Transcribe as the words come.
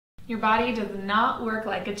Your body does not work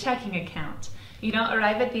like a checking account. You don't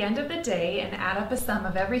arrive at the end of the day and add up a sum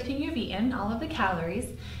of everything you've eaten, all of the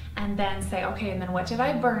calories, and then say, okay, and then what did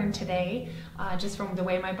I burn today, just from the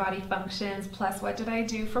way my body functions, plus what did I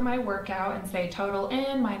do for my workout, and say total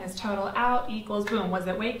in minus total out equals, boom, was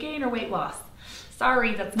it weight gain or weight loss?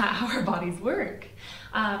 Sorry, that's not how our bodies work.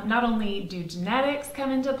 Not only do genetics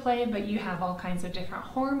come into play, but you have all kinds of different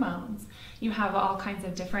hormones. You have all kinds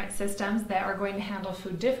of different systems that are going to handle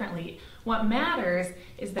food differently. What matters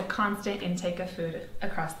is the constant intake of food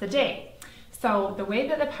across the day. So the way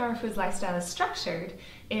that the Power Foods lifestyle is structured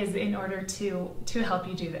is in order to help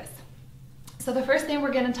you do this. So the first thing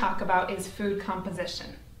we're going to talk about is food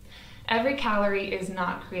composition. Every calorie is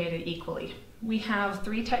not created equally. We have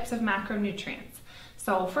 3 types of macronutrients.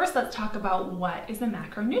 So first let's talk about what is a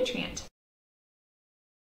macronutrient.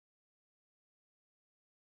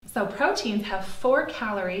 So proteins have 4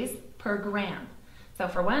 calories per gram. So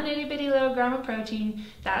for one itty bitty little gram of protein,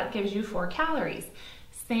 that gives you 4 calories.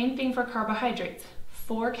 Same thing for carbohydrates,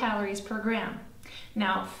 4 calories per gram.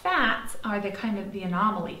 Now fats are the kind of the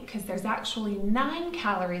anomaly because there's actually 9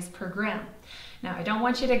 calories per gram. Now I don't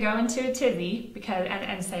want you to go into a tizzy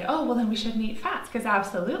and say, oh, well then we shouldn't eat fats, because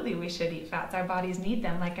absolutely we should eat fats. Our bodies need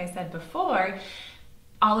them. Like I said before,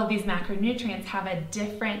 all of these macronutrients have a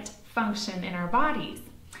different function in our bodies.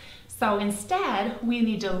 So instead, we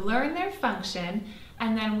need to learn their function,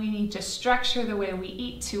 and then we need to structure the way we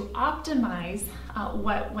eat to optimize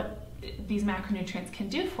what these macronutrients can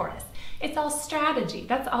do for us. It's all strategy.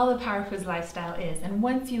 That's all the Power Foods lifestyle is. And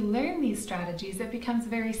once you learn these strategies, it becomes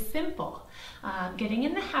very simple. Getting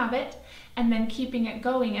in the habit and then keeping it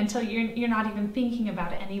going until you're not even thinking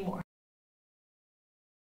about it anymore.